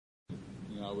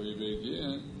Now we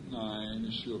begin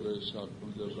 9 Shuvas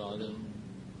Hakum Devarim.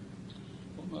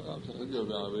 Umarav Tachadiv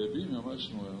V'Arevim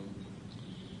Yomashmuel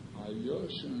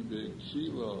Hayoshim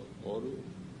V'Kila Oru.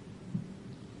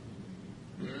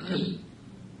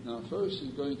 Now first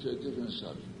he's going to a different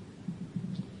subject.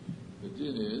 The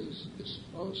din is, it's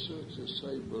also to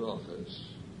say brachas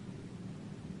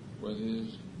when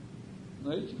he's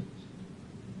naked.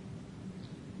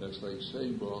 That's like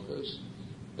saying brachas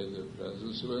in the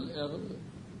presence of an elder,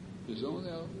 his own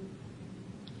elder.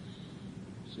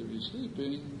 So if he's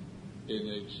sleeping in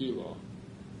a kiva,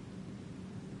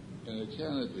 in a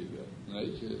canopy,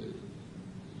 naked,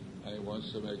 and he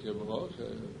wants to make a bracha,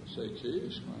 say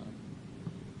Kiyishma,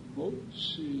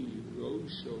 Motzi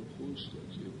Rosho Chusta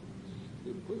Kiva.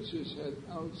 He puts his head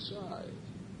outside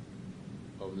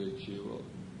of the kiva.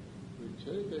 We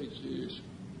take a Kiyishma,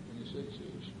 and he says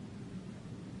Kiyishma.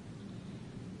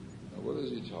 Now what is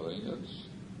he telling us?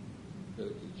 That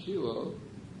the kilo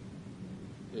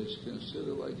is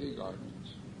considered like a garment.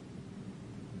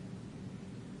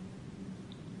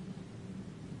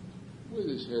 With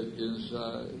his head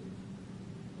inside,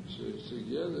 so it's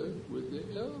together with the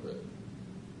elder.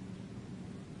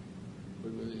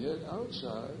 But with the head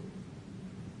outside,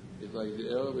 it's like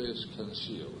the elder is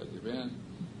concealed, like the man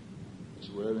is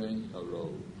wearing a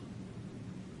robe.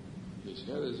 His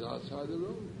head is outside the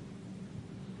robe.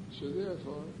 So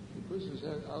therefore, he puts his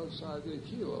head outside the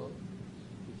kilo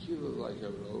is like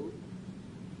a robe,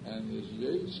 and his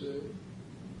yetzer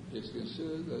is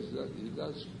considered as that he's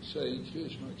not saying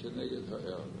Kishma Keneged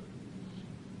Ha'elder.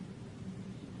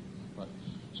 Right.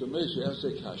 So Mesha, that's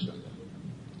the cash on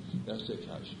that. That's the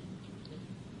cash.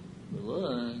 We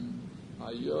learn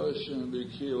Hayoshim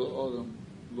B'Kilo Odom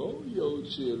Lo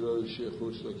Yotzi Rosh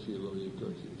Chutz L'Kilo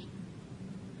Yikar Kishma.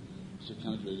 It's a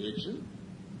contradiction.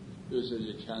 You said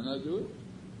you cannot do it.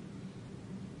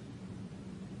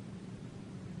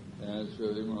 And for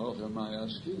the Malachim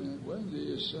Mayaskina, when do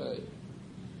you say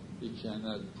he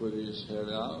cannot put his head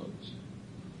out?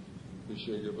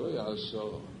 So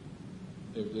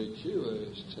if the kilo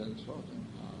is 10 tefachim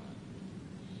high,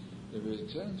 if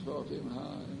it's 10 tefachim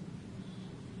high,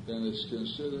 then it's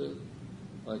considered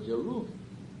like a room.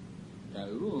 And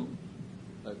a room,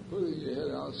 like putting your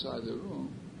head outside the room,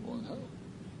 won't help.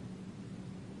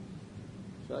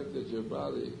 The fact that your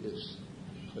body is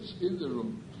in the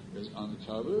room is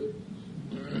uncovered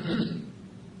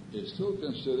is still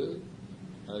considered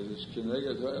as its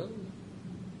Keneged Ha'elder.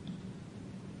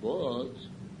 But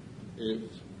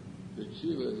if the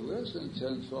kilo is less than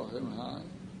 10 tefachim high,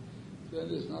 then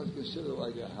it's not considered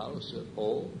like a house at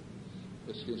all.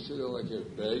 It's considered like a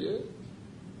beggar.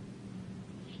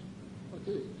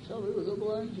 Okay, cover it with a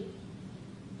blanket,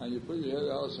 and you put your head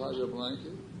outside the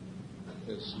blanket.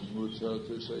 It's mutar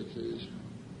to say Kiyishma.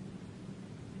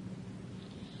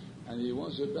 And he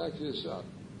wants to back this up.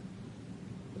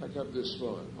 Back up this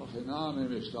story.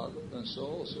 And so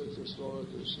also it's a story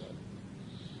to say.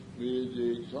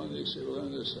 The Konik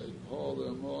learn to say, Paul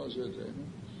and Moses,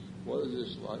 what is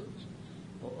this like?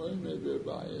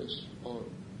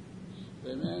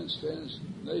 The man stands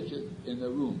naked in the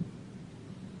room.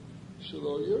 You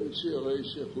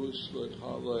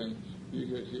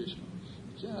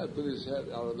cannot put his head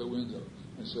out of the window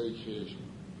and say Kiyishma.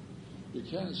 You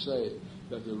can't say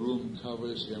that the room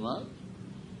covers him up.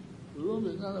 The room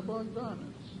is not about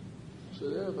garments. So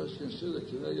therefore it's considered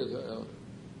Keneged Ha'elder.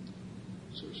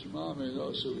 So Shema may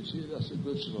know, so we see that's a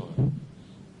good story.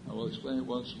 I will explain it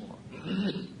once more.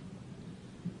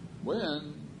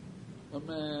 When a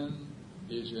man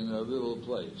is in a little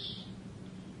place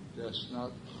that's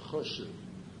not choshev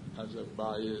as a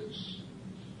bias,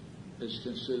 it's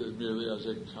considered merely as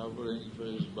a covering for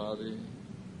his body,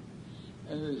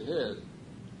 and his head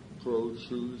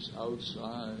protrudes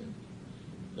outside,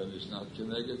 then it's not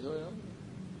Keneged Ha'elder.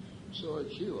 So a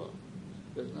kilo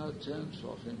that's not 10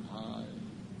 tefachim high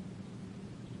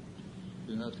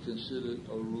is not considered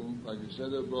a room, like you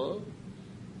said above,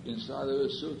 inside of a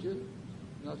sukkah,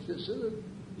 not considered.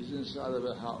 He's inside of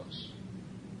a house.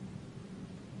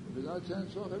 If it's not 10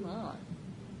 tefachim high,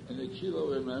 and a kilo,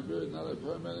 remember, is not a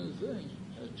permanent thing.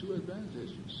 It has two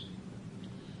advantages.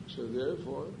 So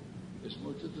therefore, it's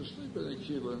mutter to sleep in a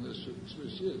kilo in the sukkah. So you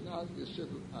see, it's not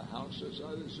a house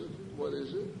outside the sukkah. What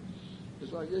is it?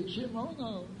 It's like a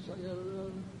kimono. It's like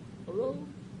a robe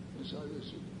inside the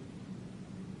sukkah.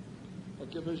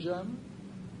 Like a pajama.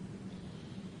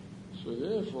 So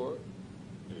therefore,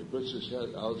 if he puts his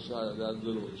head outside of that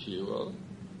little kilo,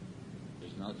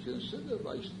 it's not considered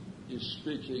like he's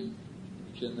speaking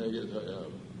Keneged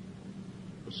Ha'elder.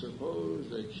 But suppose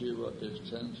the kilo is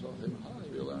 10 tefachim high.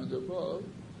 We learned above,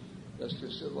 that's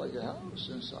considered like a house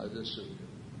inside the sukkah.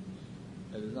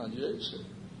 and it's not Yetzer.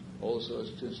 Also,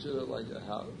 it's considered like a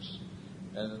house,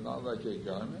 and it's not like a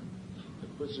garment.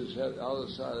 It puts his head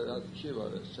outside of that kilo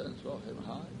that's 10 tefachim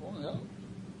high. Won't help.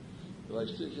 It's like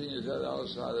sticking his head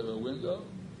outside of a window,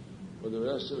 or the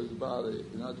rest of his body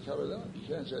is not covered up. You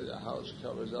can't say the house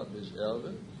covers up his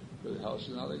erva, but the house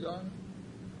is not a garment.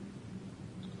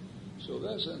 So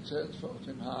less than 10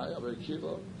 tefachim high of a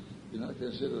kilo, you're not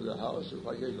considered a house, it's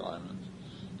like a garment.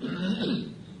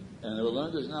 And we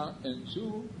learned this now in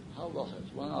two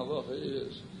halachas. One halacha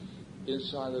is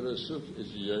inside of a sukkah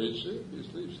is Yetzer, he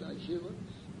sleeps in a kilo,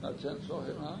 not 10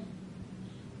 tefachim high.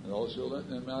 And also learned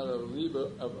the matter of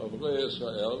liba of leis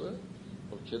ha'elva,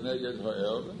 of keneged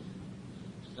ha'elva.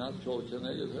 It's not called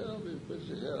keneged ha'elva, he puts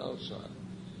his head outside.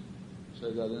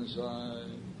 Say that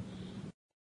inside.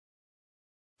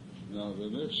 Now the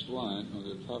next line on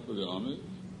the top of the Amid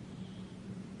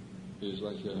is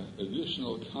like an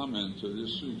additional comment to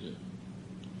this sugya.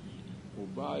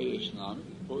 Ubayis nami,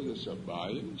 suppose it's a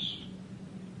bias.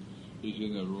 He's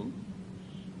in the room.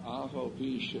 Afal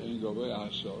pi she'en govei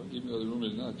aso, even though the room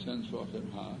is not 10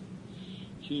 tefachim high.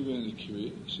 Kiven the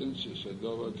kri, since it's a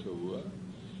dover kavua,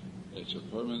 it's a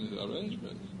permanent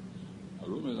arrangement. A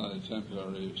room is not a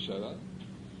temporary setup.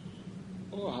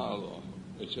 Or halo,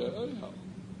 it's a oyhal.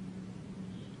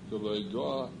 The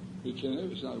Legoa, we can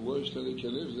live, it's not worse than it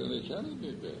can live, then it cannot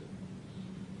be bad.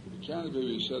 It cannot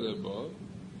be set above,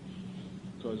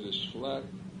 because it's flat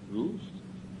roofed,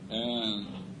 and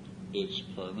it's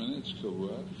permanent, it's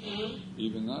kavua,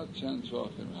 even not 10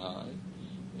 tefachim high,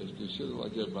 it's considered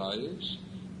like a bias,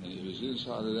 and if it's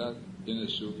inside of that, in a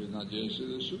sukkah, it's not Yetzer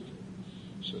the sukkah.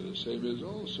 So the same is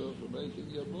also for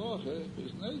making a bracha, if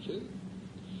it's naked,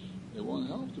 it won't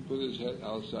help to put his head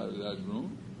outside of that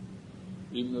room,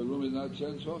 even the room is not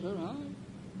 10 tefachim high,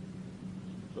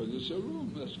 because it's a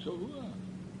room, that's kavua.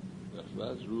 The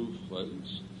flat roof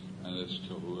place, and it's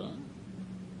kavua.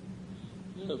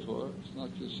 Therefore, it's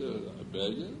not considered a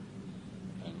beggar,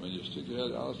 and when you stick your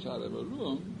head outside of a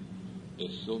room,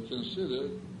 it's still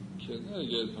considered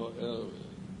keneged ha'erva.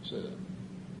 Say that.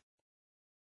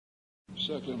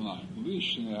 Second line,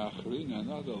 lishne achrin,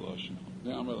 another lashon.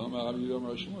 Ne'amar amar Rabbi Yom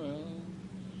Shmuel,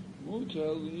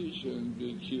 mutar lishen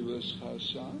b'kilas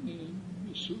chasanim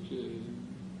b'sukkah.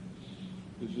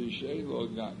 The fish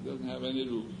doesn't have any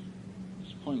roof.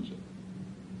 It's pointed.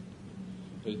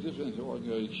 It's different than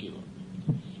ordinary kilo.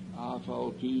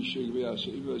 Afal pi shegvei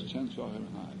even though it's 10 tefachim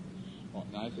high. Well,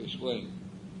 now I have to explain.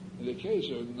 In the case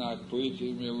of not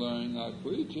klitim, we learn not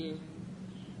klitim,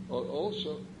 or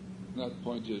also not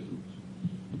pointed roof,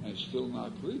 and still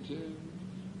not klitim,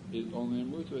 it only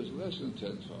mutar is less than 10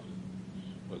 tefachim.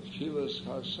 But kilas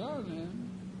chasanim,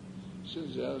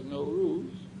 since it has no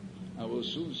roof, I will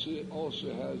soon see it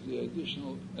also has the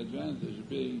additional advantage of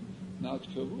being not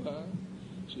kavua,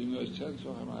 so even though it's 10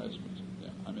 tefachim high, yeah,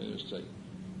 I made a mistake.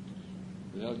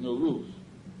 It has no roof.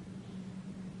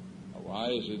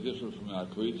 Why is it different from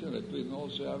Aklita? Aklita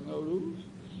also have no roof.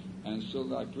 And still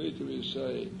Aklita we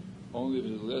say only if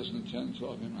it's less than 10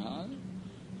 tefachim high.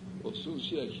 We'll soon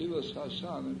see Akilas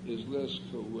Hasan is less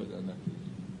kavua than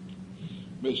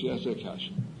Aklita. Basically that's a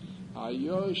kasha.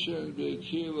 Hayoshen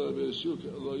be'kila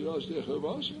be'sukkah lo yosdei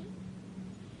chavasa.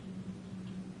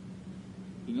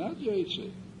 Not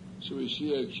Yetzer. So we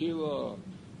see a kilo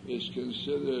is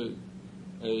considered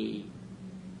a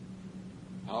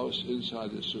house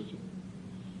inside the sukkah.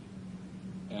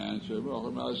 And for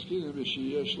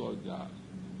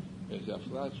it's a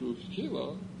flat roof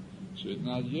kilo, so it's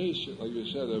not Yetzer, like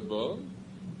we said above,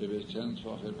 if it's 10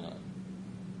 tefachim high.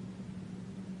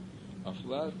 A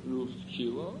flat roofed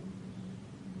kilo,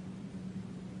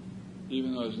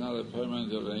 even though it's not a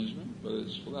permanent arrangement, but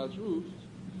it's flat roofed,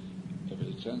 if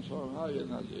it's 10 tefachim high, you're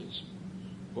not Yetzer.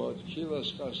 But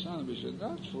kilas chasan, which is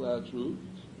not flat roofed,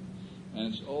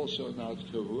 and it's also not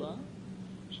kavua,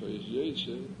 so it's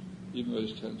Yetzer, even though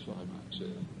it's 10 tefachim high.